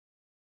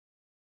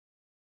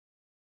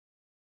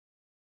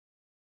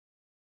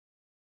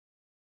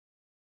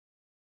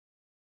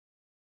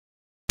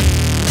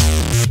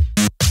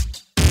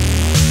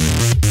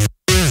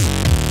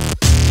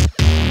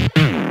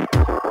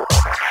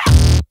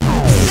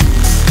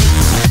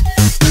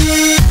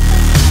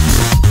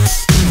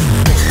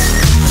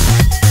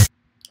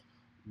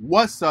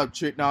What's up,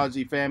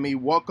 Tricology family?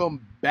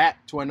 Welcome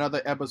back to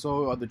another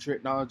episode of the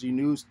Tricology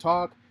News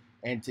Talk.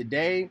 And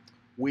today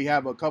we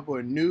have a couple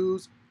of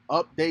news,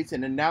 updates,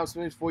 and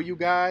announcements for you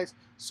guys.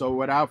 So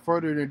without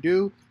further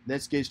ado,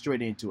 let's get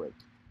straight into it.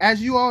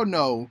 As you all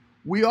know,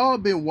 we all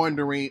been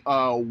wondering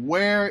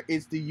where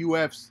is the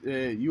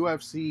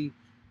UFC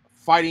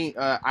fighting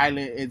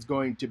island is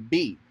going to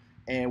be,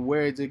 and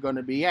where is it going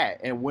to be at,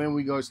 and when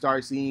we going to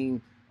start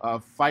seeing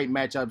fight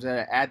matchups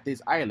at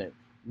this island.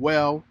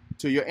 Well,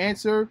 to your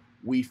answer,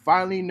 we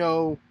finally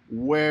know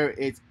where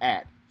it's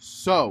at.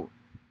 So,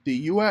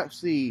 the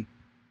UFC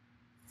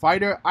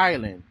Fighter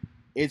Island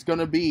is going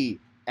to be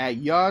at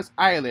Yas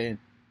Island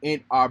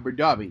in Abu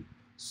Dhabi.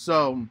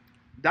 So,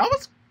 that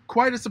was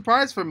quite a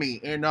surprise for me.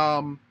 And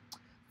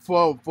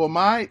for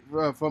my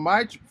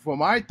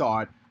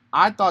thought,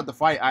 I thought the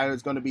fight island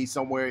is going to be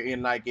somewhere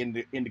in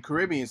the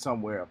Caribbean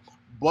somewhere,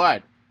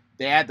 but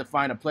they had to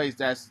find a place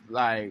that's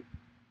like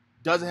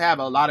doesn't have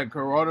a lot of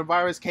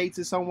coronavirus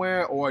cases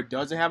somewhere, or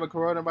doesn't have a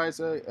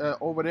coronavirus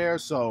over there.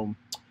 So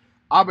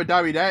Abu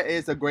Dhabi, that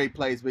is a great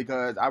place,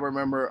 because I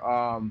remember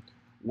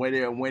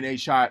when they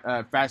shot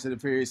Fast and the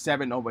Furious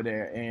 7 over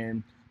there,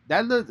 and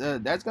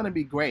that's gonna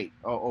be great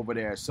over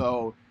there.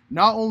 So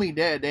not only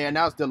that, they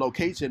announced the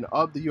location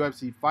of the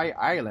UFC Fight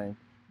Island,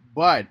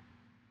 but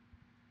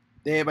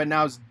they have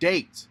announced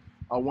dates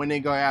when they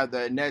go have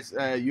the next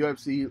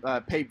UFC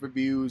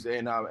pay-per-views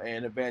and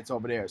events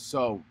over there.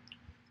 So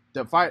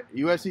the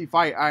UFC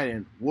Fight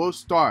Island will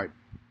start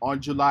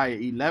on July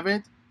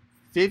 11th,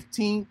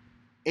 15th,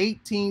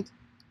 18th,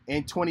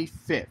 and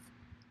 25th.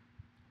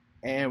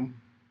 And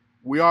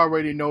we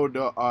already know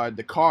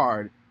the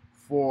card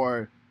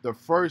for the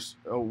first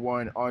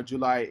one on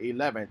July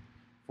 11th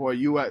for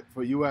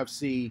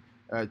UFC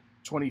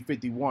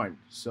 2051.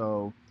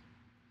 So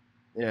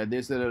yeah,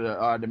 this is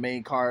the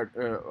main card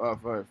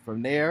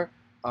from there.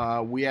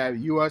 We have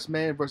U.S.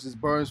 Man versus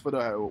Burns for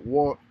the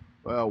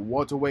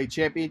welterweight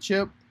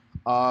championship.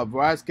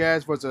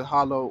 Velasquez versus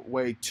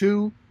Holloway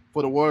 2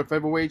 for the World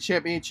Featherweight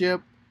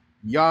Championship.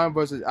 Yan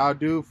versus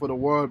Aldo for the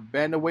World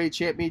Bantamweight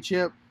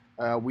Championship.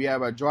 We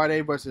have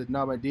Andrade versus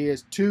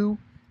Namadeus 2,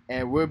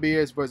 and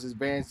Rubius versus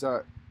Vance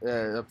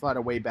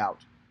flyweight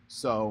bout.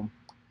 So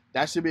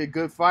that should be a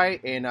good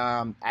fight, and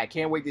I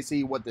can't wait to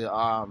see what the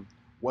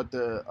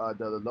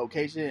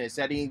location and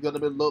setting is going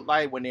to look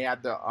like when they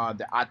have the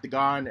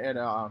octagon. And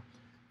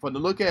from the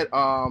look at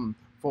from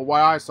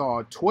what I saw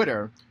on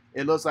Twitter,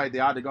 it looks like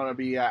they're either going to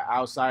be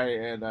outside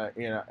and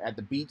at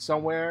the beach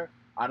somewhere.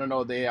 I don't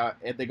know if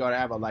they're going to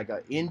have an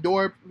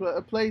indoor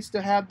place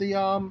to have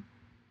the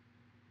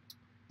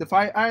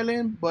fight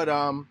island, but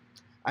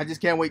I just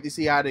can't wait to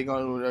see how they're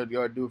going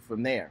to do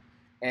from there.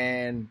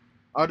 And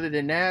other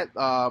than that,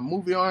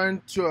 moving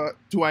on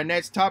to our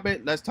next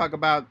topic, let's talk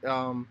about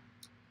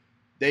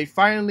they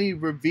finally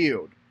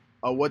revealed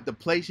what the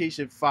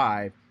PlayStation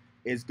 5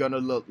 is going to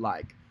look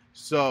like.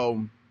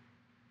 So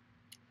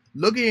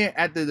looking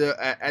at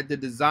the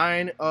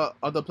design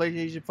of the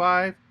PlayStation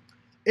 5,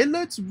 it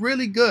looks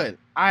really good.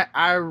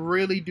 I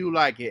really do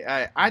like it.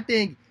 I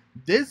think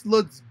this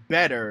looks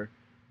better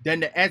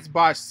than the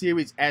Xbox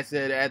Series S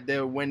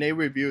when they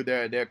reviewed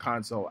their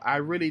console. I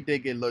really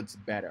think it looks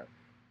better.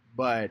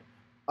 But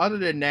other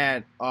than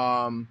that,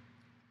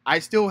 I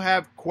still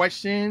have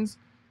questions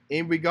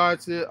in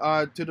regards to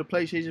the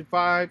PlayStation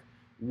 5.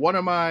 One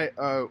of my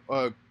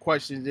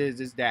questions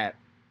is that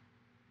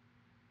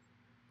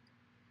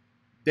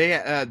they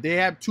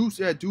have two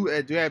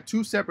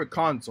separate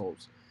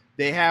consoles.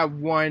 They have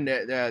one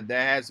that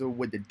has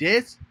with the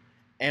disc,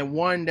 and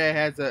one that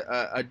has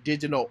a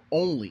digital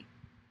only.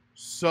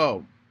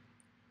 So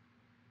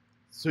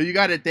you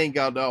got to think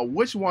of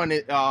which one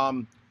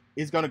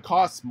is going to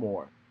cost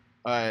more.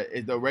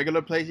 Is the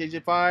regular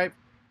PlayStation 5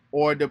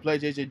 or the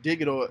PlayStation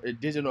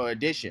digital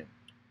edition?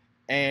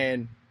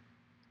 And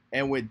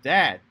with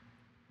that,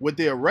 with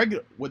the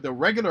regular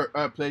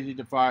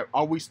PlayStation 5,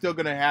 are we still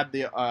gonna have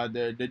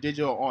the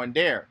digital on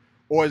there,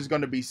 or is it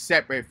gonna be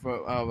separate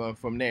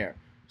from there?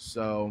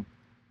 So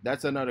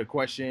that's another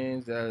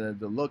question to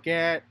look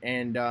at.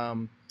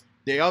 And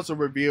they also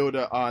revealed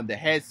the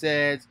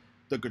headsets,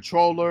 the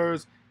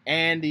controllers,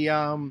 and the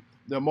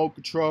remote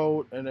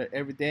control and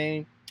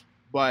everything.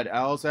 But I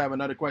also have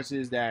another question: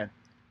 is that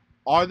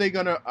are they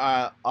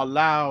gonna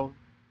allow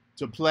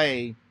to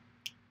play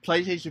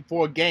PlayStation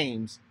 4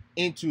 games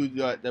into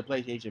the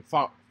PlayStation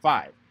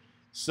 5?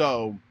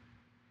 So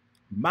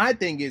my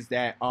thing is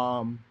that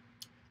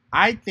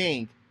I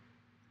think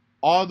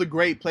all the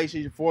great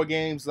PlayStation 4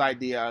 games like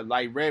Red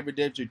Dead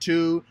Redemption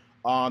 2,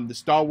 the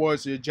Star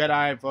Wars the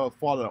Jedi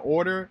Fallen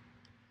Order,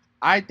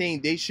 I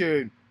think they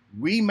should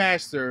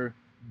remaster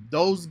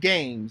those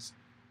games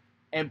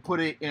and put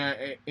it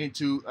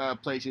into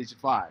PlayStation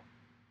 5.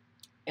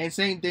 And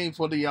same thing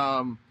for the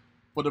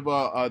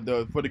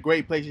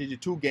great PlayStation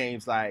 2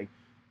 games like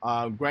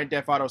Grand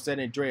Theft Auto San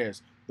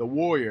Andreas, The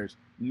Warriors,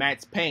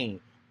 Max Payne,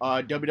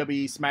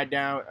 WWE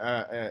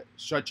SmackDown,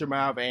 Shut Your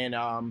Mouth,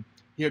 and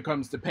Here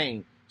Comes the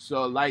Pain.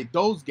 So like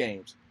those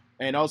games,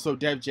 and also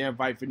Def Jam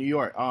Fight for New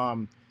York.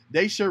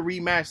 they should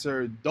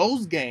remaster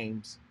those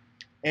games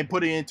and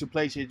put it into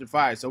PlayStation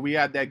 5. So we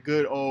have that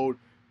good old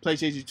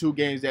PlayStation 2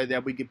 games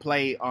that we could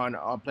play on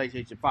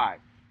PlayStation 5.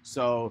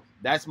 So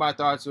that's my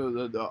thoughts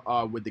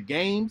with the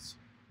games.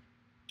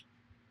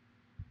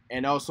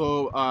 And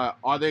also,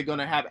 are they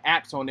gonna have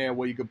apps on there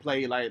where you can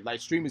play like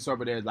streaming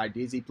server there like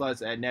Disney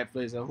Plus and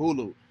Netflix and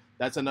Hulu?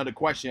 That's another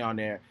question on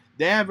there.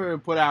 They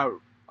haven't put out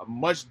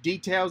much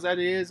details as it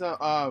is,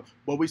 but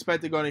we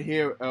expect they're gonna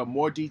hear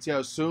more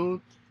details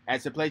soon,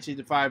 as the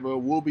PlayStation 5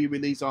 will be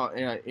released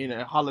in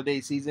a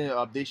holiday season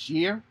of this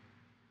year.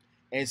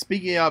 And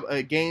speaking of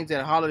games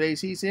and holiday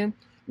season,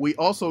 we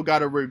also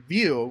got a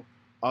review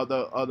of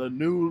the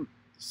new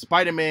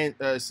Spider-Man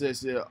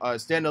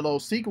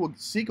standalone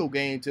sequel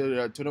game to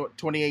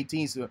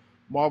 2018's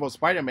Marvel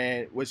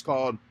Spider-Man, which is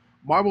called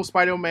Marvel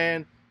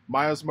Spider-Man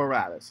Miles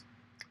Morales.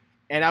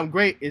 And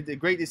it's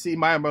great to see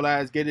Miles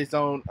Morales get his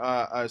own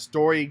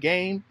story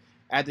game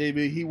after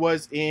he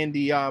was in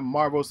the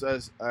Marvel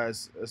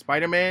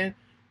Spider-Man.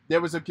 There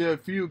was a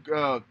few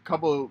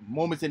couple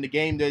moments in the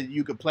game that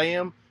you could play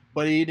him,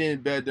 but he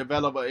didn't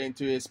develop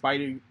into his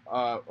spider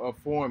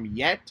form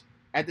yet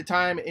at the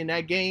time in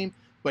that game.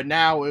 But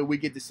now we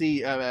get to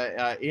see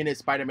in his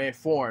Spider-Man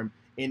form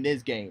in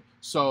this game.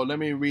 So let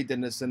me read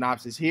the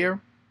synopsis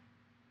here.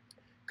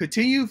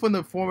 Continue from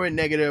the former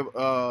negative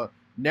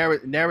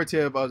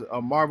narrative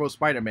of Marvel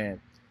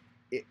Spider-Man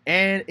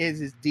and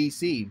is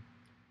DC,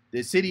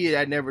 the city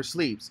that never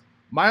sleeps.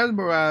 Miles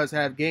Morales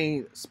have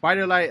gained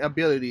spider-like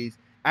abilities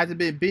after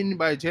being bitten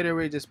by a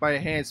generated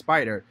spider-hand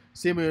spider,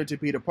 similar to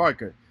Peter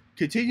Parker.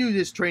 Continue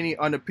this training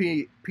under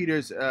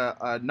Peter's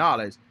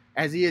knowledge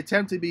as he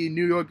attempts to be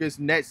New York's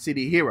next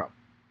city hero.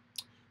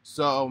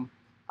 So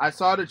I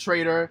saw the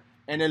trailer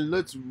and it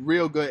looks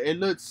real good. It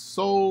looks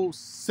so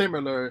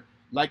similar,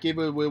 like if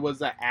it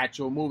was an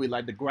actual movie.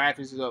 Like the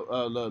graphics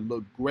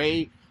look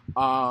great.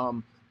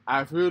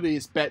 I really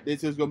expect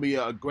this is going to be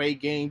a great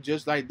game,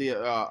 just like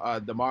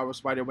the Marvel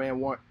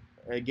Spider-Man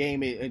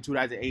game in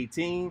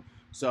 2018.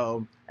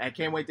 So I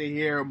can't wait to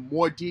hear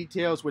more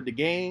details with the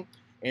game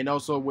and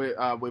also with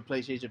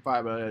PlayStation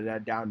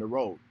 5 down the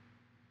road.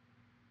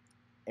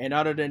 And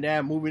other than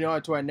that, moving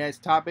on to our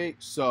next topic.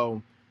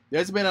 So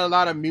there's been a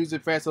lot of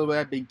music festivals that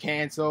have been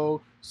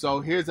canceled.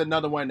 So here's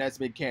another one that's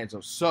been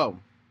canceled. So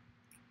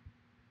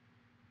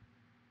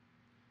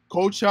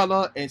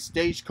Coachella and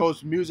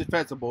Stagecoach music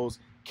festivals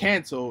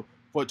canceled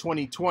for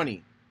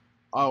 2020,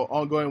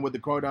 ongoing with the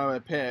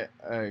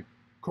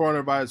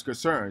coronavirus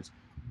concerns,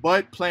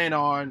 but plan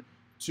on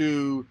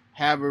to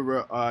have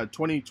a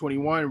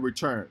 2021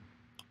 return.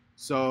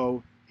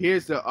 So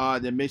here's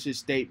the mission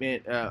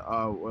statement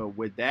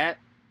with that.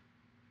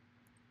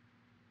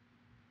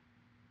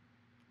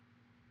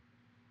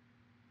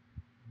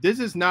 This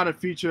is not a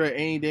future of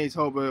any day's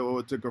hope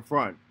or to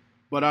confront,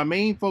 but our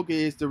main focus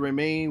is to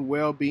remain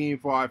well-being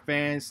for our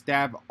fans,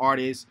 staff,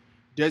 artists,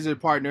 desert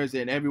partners,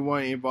 and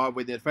everyone involved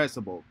with the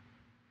festival.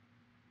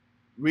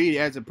 Read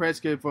as a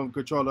press kit from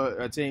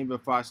Coachella team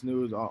of Fox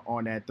News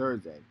on that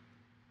Thursday.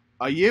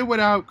 A year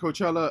without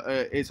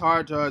Coachella is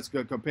hard to us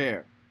to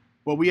compare,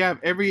 but we have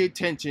every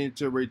intention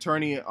to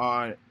returning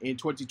in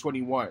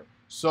 2021.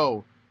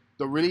 So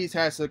the release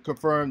has to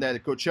confirm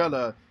that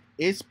Coachella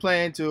is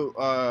planned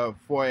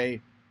for a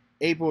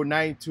April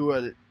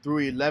 9th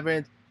through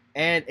 11th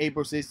and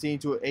April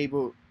 16th to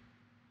April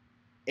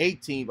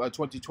 18th of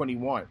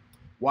 2021,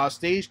 while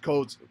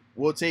Stagecoach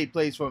will take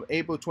place from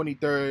April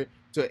 23rd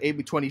to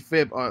April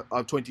 25th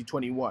of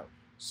 2021.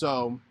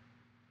 So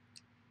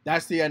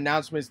that's the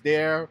announcements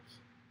there.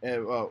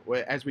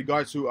 As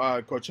regards to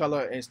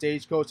Coachella and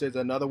Stagecoach, there's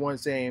another one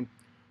saying,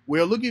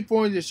 we're looking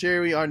forward to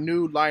sharing our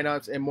new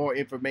lineups and more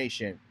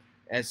information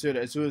as soon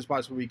as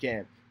possible we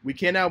can. We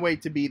cannot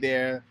wait to be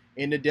there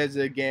in the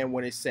desert again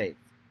when it's safe.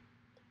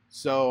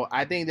 So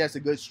I think that's a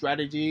good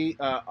strategy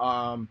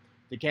to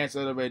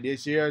cancel it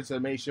this year,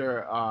 to make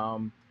sure.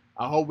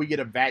 I hope we get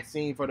a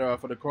vaccine for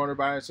the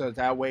coronavirus, so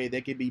that way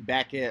they can be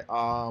back at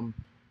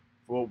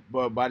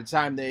but by the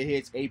time that it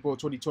hits April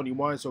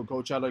 2021, so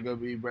Coachella gonna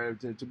be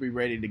ready to be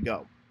ready to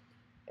go.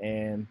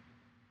 And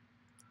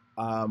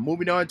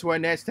moving on to our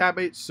next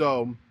topic.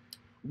 So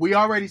we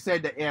already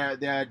said that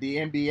the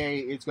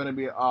NBA is going to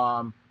be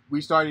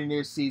restarting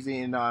this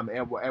season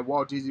at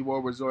Walt Disney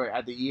World Resort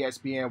at the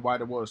ESPN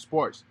Wide World of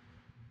Sports.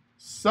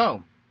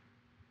 So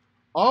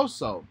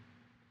also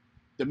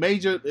the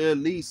Major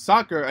League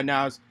Soccer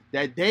announced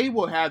that they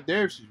will have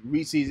their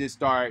preseason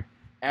start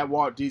at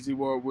Walt Disney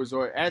World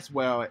Resort as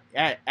well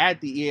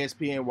at the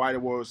ESPN Wide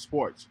World of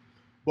Sports.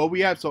 But we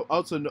have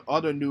also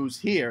other news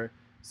here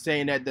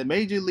saying that the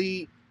Major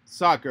League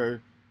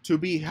Soccer to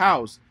be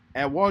housed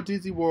at Walt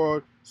Disney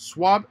World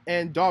Swamp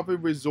and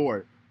Dolphin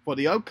Resort for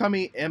the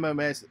upcoming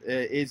MLS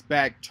is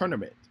Back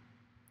tournament.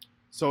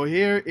 So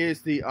here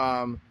is the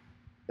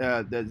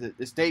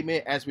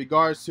statement as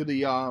regards to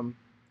the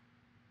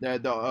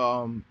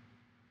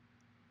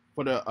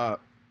for the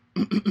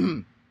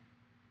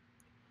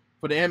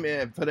for the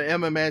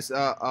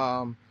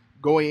MMS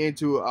going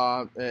into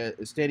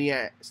staying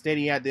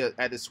at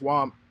the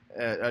Swamp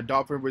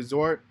Dolphin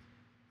Resort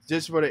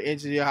just for the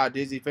instance of how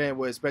Disney fans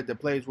would expect the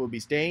players will be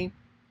staying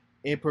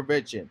in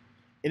prevention.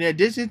 In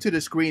addition to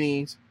the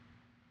screenings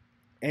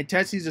and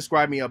testing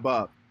described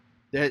above,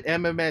 the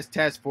MMS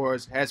task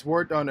force has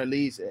worked on the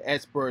leads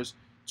experts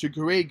to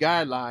create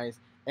guidelines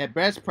and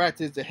best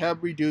practice to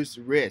help reduce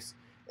risk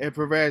and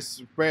prevent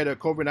spread of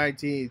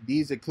COVID-19.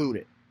 These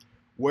included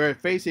wear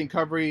facing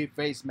covering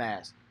face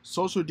masks,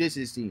 social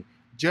distancing,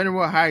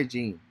 general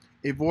hygiene,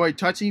 avoid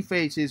touching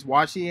faces,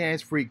 washing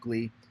hands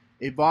frequently,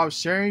 involve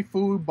sharing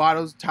food,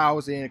 bottles,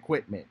 towels, and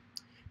equipment,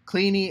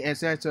 cleaning and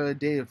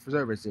sanitary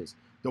services.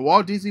 The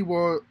Walt Disney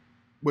World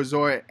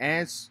Resort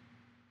and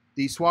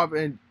the Swamp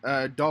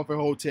and Dolphin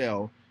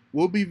Hotel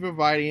will be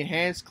providing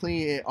hands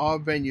clean in all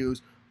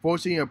venues,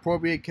 forcing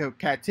appropriate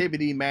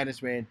captivity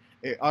management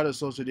and other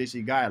social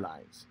distancing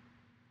guidelines.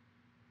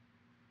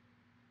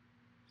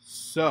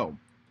 So,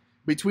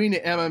 between the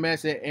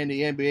MMS and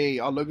the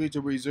NBA are looking to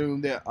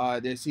resume their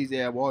season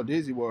at Walt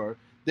Disney World,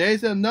 there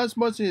is enough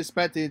much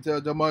expected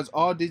amongst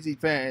all Disney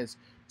fans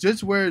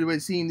just where we're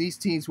seeing these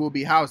teams will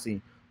be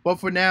housing.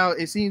 But for now,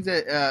 it seems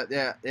that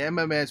the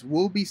MMS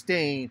will be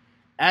staying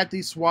at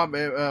the Swamp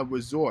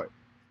Resort.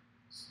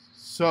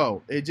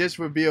 So it just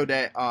revealed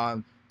that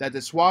that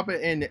the Swamp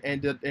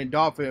and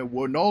Dolphin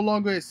will no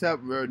longer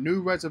accept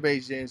new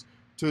reservations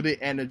to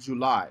the end of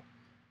July.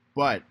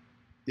 But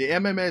the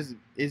MMS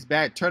is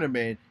Back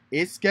tournament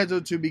is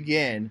scheduled to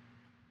begin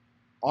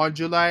on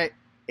July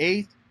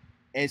 8th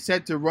and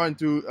set to run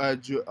through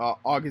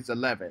August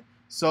 11th.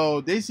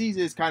 So this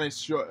season is kind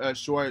of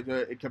short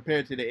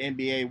compared to the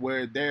NBA,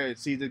 where their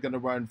season is going to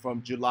run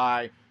from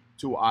July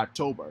to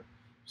October.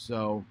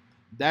 So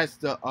that's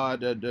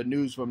the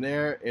news from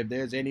there. If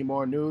there's any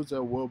more news,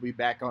 we'll be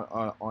back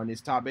on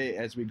this topic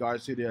as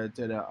regards to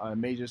the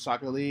Major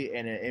Soccer League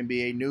and the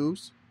NBA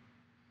news.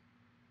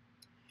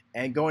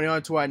 And going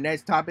on to our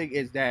next topic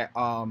is that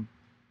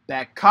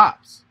that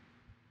Cops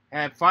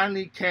have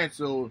finally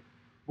canceled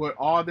with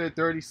all their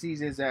 30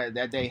 seasons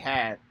that they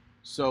had.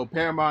 So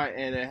Paramount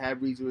and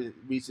have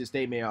reached a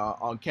statement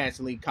on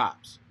canceling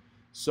Cops.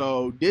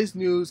 So this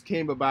news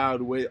came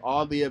about with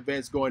all the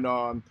events going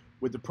on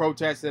with the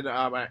protests and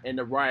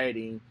the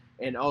rioting,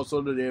 and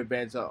also the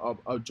events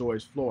of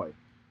George Floyd.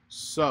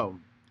 So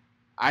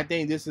I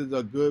think this is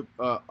a good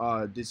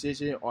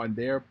decision on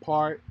their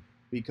part,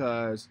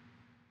 because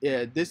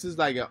this is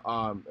like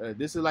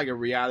a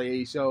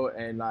reality show,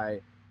 and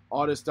like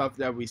all the stuff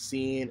that we've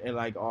seen and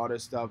like all the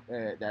stuff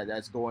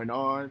that's going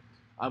on.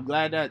 I'm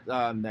glad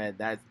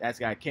that that's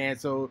got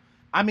canceled.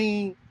 I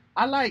mean,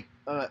 I like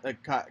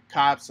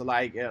Cops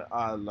like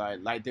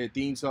their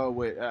theme song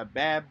with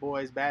Bad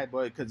Boys,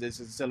 because this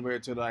is similar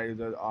to like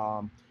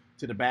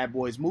to the Bad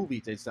Boys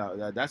movies and stuff.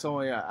 That's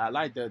only I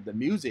like the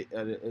music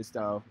and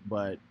stuff,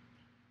 but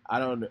I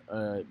don't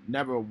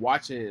never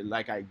watch it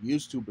like I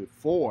used to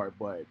before.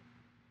 But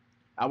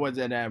I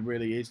wasn't that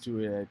really used to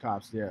it at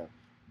Cops there.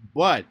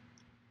 But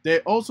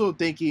they're also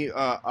thinking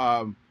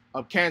of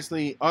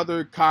canceling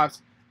other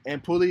Cops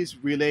and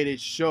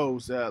police-related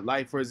shows,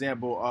 like for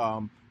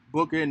example,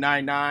 Brooklyn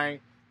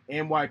Nine-Nine,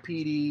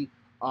 NYPD,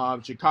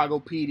 Chicago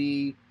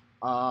PD,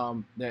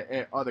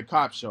 the other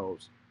cop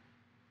shows.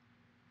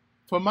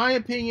 For my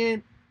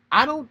opinion,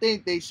 I don't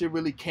think they should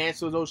really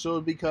cancel those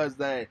shows, because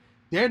they're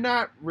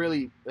not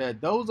really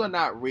those are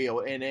not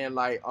real. And then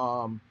like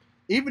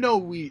even though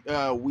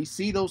we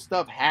see those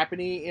stuff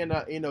happening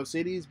in those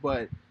cities,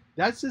 but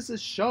that's just a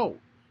show.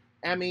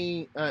 I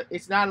mean,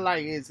 it's not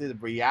like it's a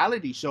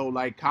reality show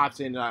like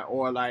Cops and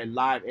or like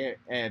Live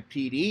at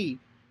PD.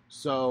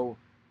 So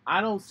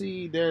I don't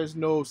see there's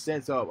no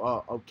sense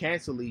of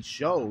canceling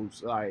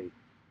shows. Like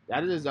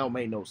that just don't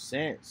make no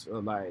sense.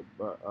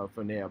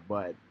 From there,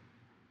 but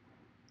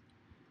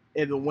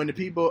when the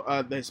people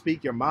they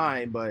speak your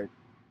mind, but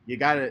you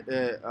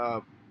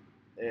gotta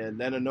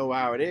let them know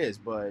how it is.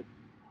 But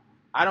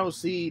I don't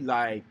see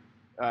like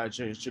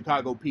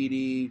Chicago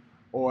PD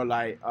or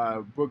like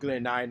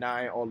Brooklyn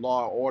Nine-Nine or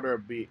Law and Order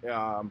be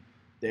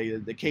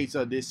the case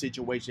of this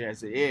situation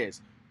as it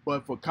is.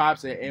 But for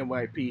Cops and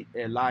NYP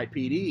and Live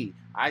PD,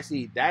 I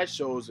see that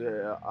shows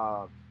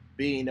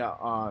being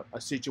a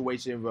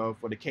situation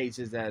for the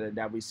cases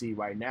that we see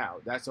right now.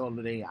 That's the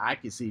only thing I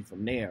can see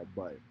from there.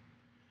 But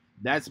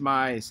that's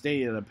my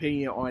stated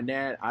opinion on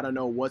that. I don't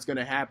know what's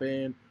gonna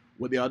happen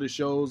with the other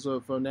shows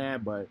from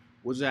that, but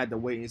we'll just have to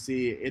wait and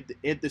see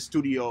if the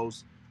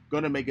studio's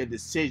gonna make a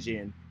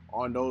decision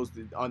on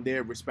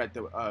their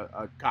respective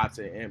Cops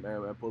and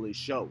police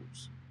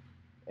shows.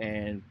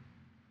 And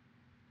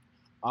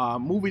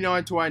moving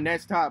on to our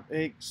next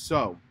topic.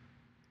 So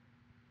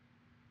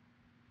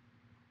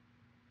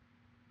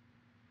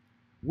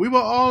we were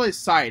all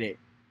excited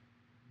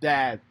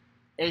that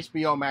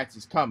HBO Max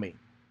is coming,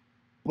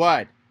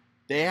 but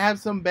they have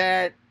some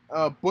bad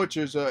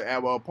butchers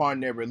upon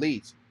their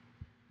release.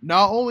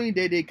 Not only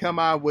did they come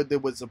out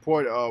with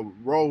support of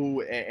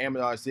Roku and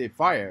Amazon City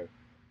Fire,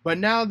 but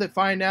now they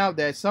find out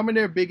that some of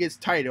their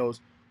biggest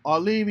titles are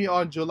leaving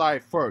on July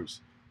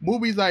 1st.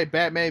 Movies like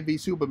Batman v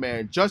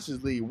Superman,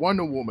 Justice League,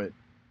 Wonder Woman,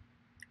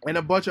 and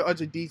a bunch of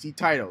other DC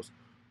titles.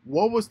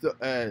 What was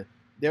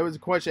there was a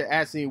question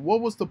asking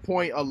what was the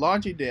point of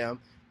launching them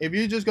if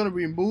you're just going to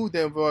remove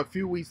them for a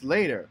few weeks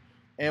later,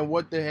 and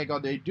what the heck are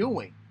they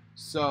doing?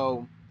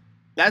 So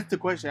that's the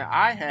question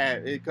I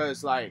had,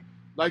 because like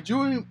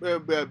during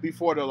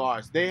before the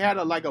launch, they had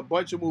like a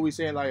bunch of movies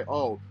saying like,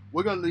 oh,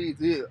 we're gonna leave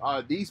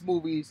these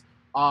movies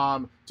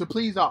to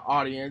please our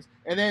audience,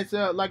 and then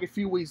so, like a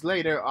few weeks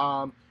later,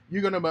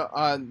 you're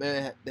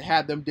gonna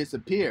have them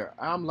disappear.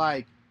 I'm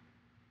like,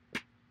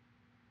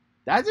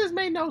 that just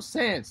made no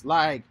sense.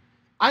 Like,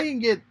 I can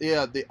get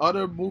the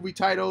other movie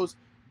titles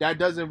that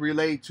doesn't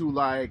relate to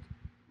like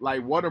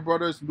Warner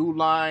Brothers New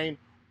Line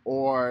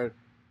or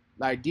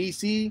like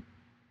DC,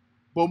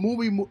 but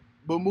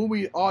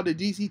movie all the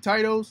DC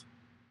titles,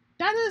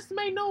 that just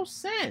made no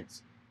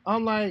sense.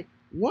 I'm like,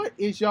 what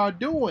is y'all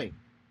doing?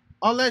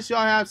 Unless y'all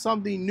have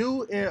something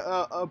new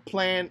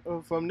planned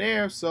from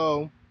there,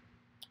 so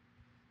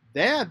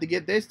they have to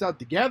get their stuff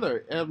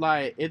together. And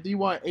like, if you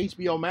want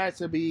HBO Max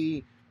to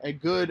be a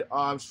good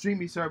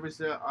streaming service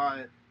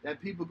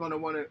that people gonna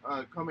want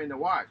to come in to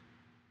watch,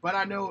 but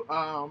I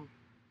know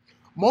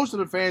most of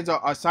the fans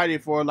are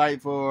excited for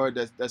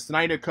the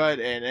Snyder Cut,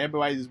 and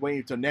everybody's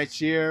waiting till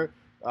next year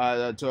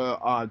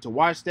to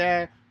watch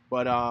that.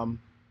 But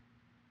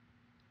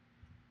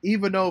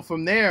even though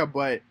from there,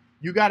 but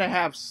you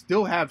gotta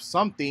still have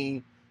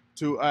something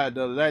to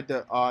let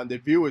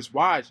the viewers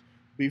watch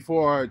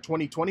before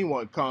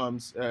 2021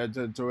 comes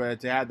to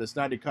have the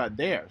Snyder Cut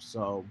there.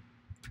 So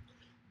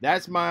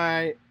that's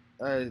my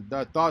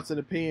the thoughts and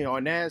opinion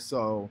on that.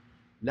 So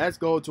let's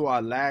go to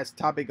our last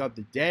topic of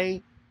the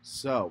day.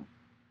 So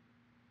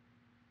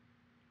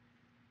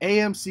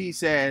AMC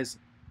says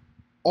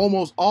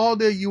almost all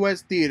the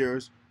U.S.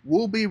 theaters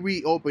will be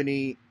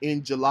reopening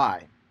in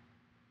July.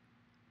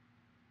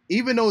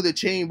 Even though the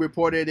chain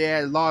reported they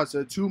had lost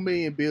 $2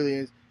 million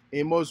billion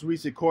in most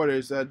recent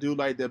quarters due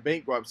like the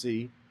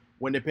bankruptcy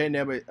when the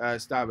pandemic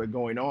started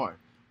going on,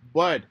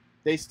 but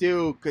they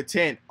still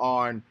content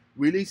on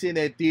releasing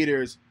their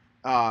theaters,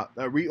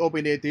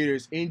 reopening their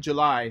theaters in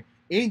July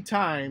in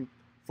time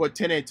for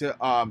Tenet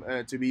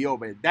to be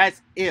open.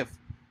 That's if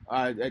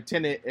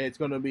Tenet is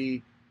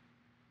going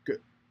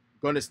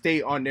to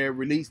stay on their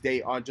release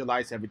date on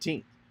July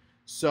 17th.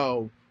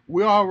 So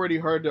we already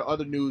heard the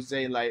other news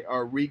saying like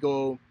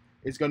Regal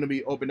is going to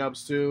be open up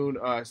soon.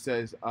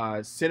 Says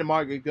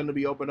Cinemark is going to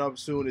be open up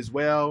soon as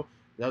well.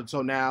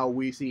 So now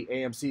we see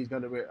AMC is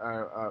going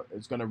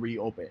to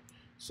reopen.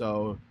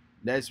 So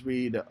let's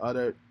read the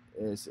other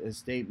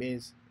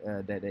statements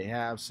that they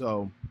have.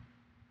 So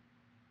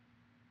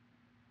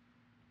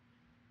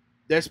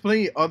there's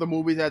plenty of other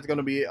movies that's going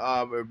to be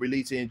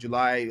released in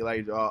July,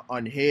 like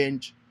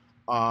Unhinged,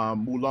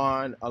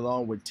 Mulan,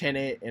 along with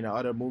Tenet, and the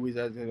other movies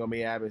that's going to be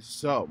happening.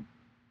 So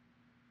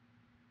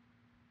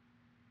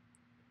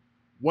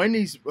when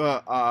these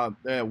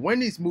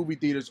movie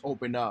theaters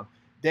open up,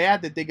 they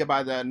have to think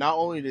about not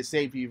only the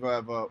safety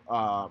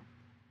for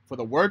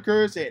the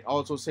workers and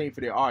also safety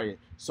for the audience.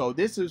 So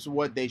this is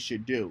what they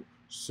should do.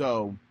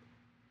 So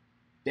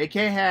they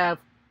can't have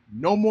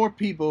no more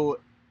people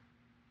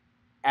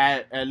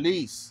at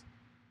least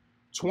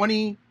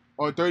 20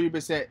 or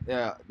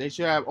 30%. They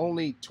should have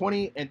only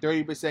 20 and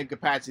 30%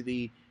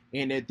 capacity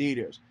in their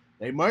theaters.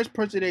 They must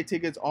purchase their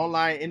tickets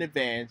online in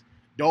advance.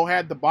 Don't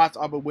have the box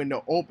office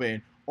window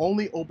open.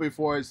 Only open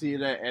for a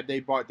theater if they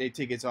bought their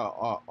tickets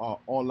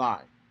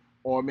online,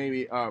 or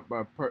maybe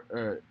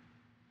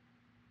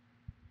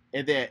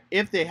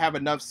if they have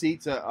enough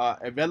seats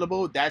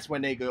available, that's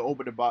when they could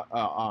open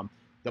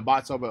the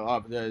box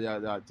office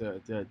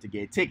to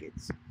get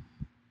tickets.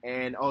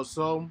 And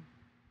also,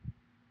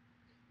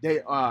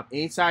 they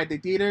inside the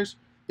theaters,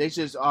 they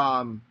just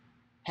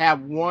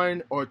have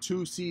 1 or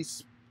 2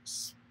 seats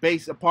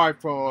spaced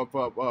apart from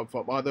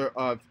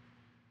other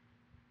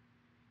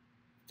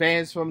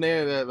fans from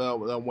there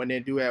when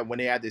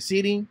they have the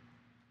seating.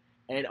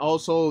 And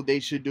also they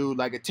should do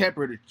like a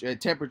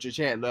temperature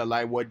check,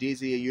 like what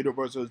Disney and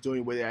Universal is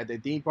doing with it at the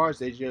theme parks.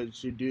 They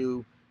should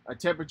do a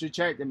temperature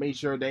check to make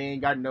sure they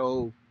ain't got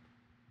no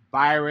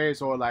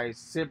virus or like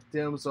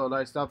symptoms or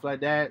like stuff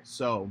like that.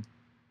 So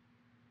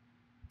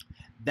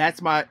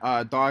that's my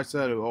thoughts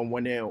on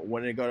when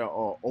they're gonna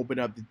open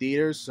up the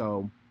theaters.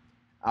 So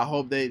I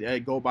hope they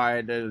go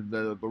by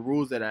the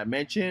rules that I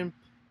mentioned,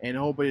 and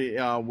hopefully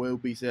we'll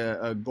be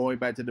going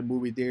back to the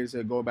movie theaters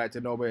and going back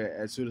to normal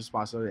as soon as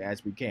possible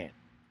as we can.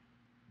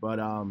 But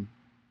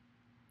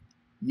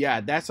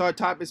yeah, that's our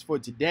topics for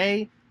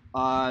today.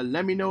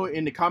 Let me know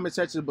in the comment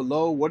section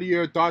below, what are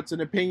your thoughts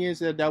and opinions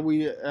that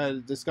we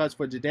discussed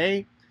for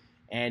today.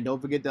 And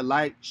don't forget to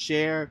like,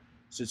 share,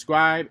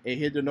 subscribe, and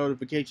hit the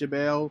notification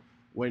bell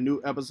when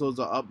new episodes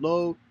are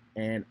uploaded.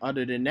 And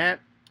other than that,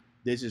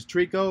 this is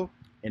Trico,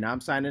 and I'm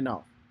signing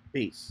off.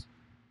 Peace.